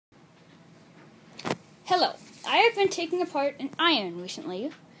Hello, I have been taking apart an iron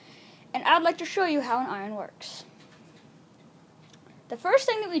recently, and I'd like to show you how an iron works. The first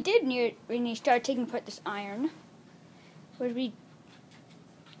thing that we did when we started taking apart this iron was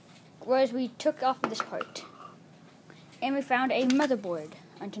we took off this part, and we found a motherboard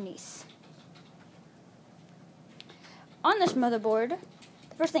underneath. On this motherboard,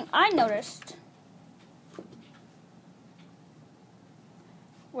 the first thing I noticed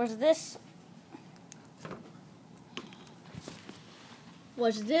was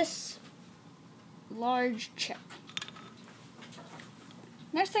this large chip.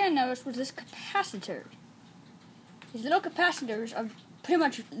 Next thing I noticed was this capacitor. These little capacitors are pretty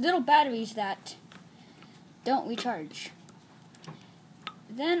much little batteries that don't recharge.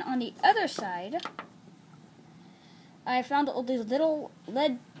 Then on the other side, I found all these little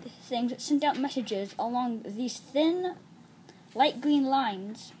LED things that sent out messages along these thin light green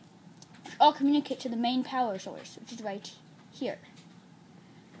lines, which all communicate to the main power source, which is right here.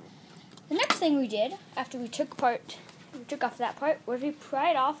 The next thing we did after we took off that part was we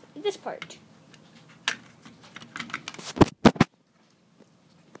pried off this part.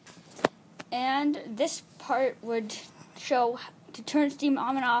 And this part would show to turn steam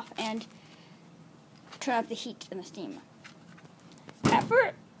on and off and turn up the heat in the steam.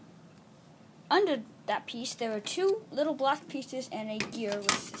 Under that piece, there were two little black pieces and a gear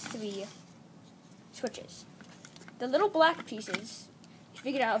with 3 switches. The little black pieces, we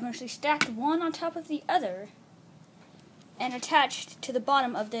figured out, eventually stacked one on top of the other and attached to the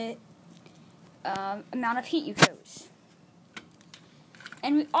bottom of the amount of heat you chose.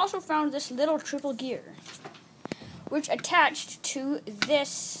 And we also found this little triple gear, which attached to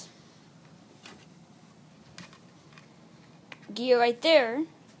this gear right there.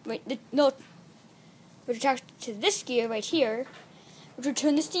 Which attached to this gear right here, which would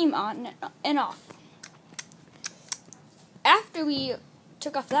turn the steam on and off. After we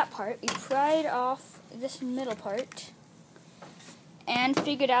took off that part, we pried off this middle part and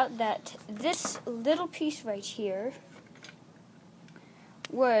figured out that this little piece right here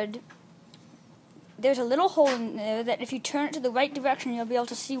there's a little hole in there that if you turn it to the right direction, you'll be able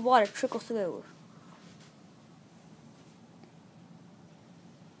to see water trickle through.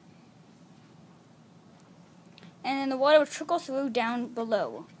 And then the water would trickle through down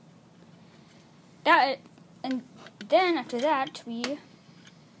below. And then after that, we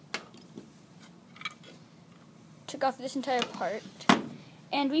took off this entire part,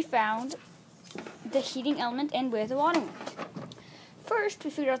 and we found the heating element and where the water went. First,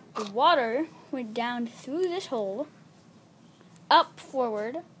 we figured out the water went down through this hole, up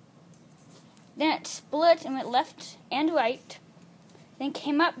forward, then it split and went left and right, then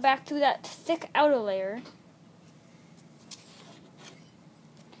came up back through that thick outer layer,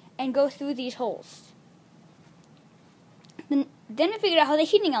 and go through these holes. Then we figured out how the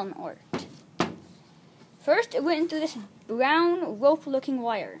heating element worked. First, it went through this brown rope-looking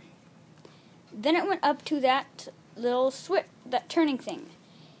wire. Then it went up to that little switch, that turning thing.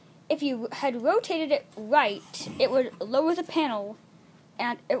 If you had rotated it right, it would lower the panel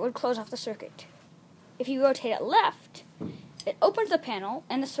and it would close off the circuit. If you rotate it left, it opens the panel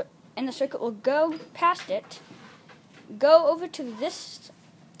and the circuit will go past it, go over to this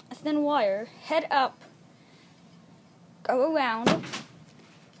thin wire, head up, go around,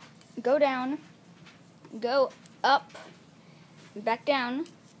 go down, go up, back down,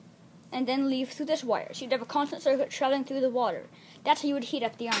 and then leave through this wire. So you'd have a constant circuit traveling through the water. That's how you would heat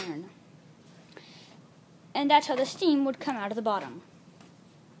up the iron. And that's how the steam would come out of the bottom,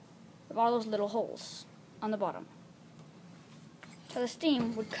 of all those little holes on the bottom. So the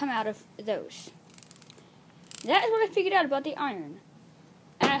steam would come out of those. That is what I figured out about the iron.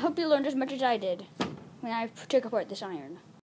 And I hope you learned as much as I did when I took apart this iron.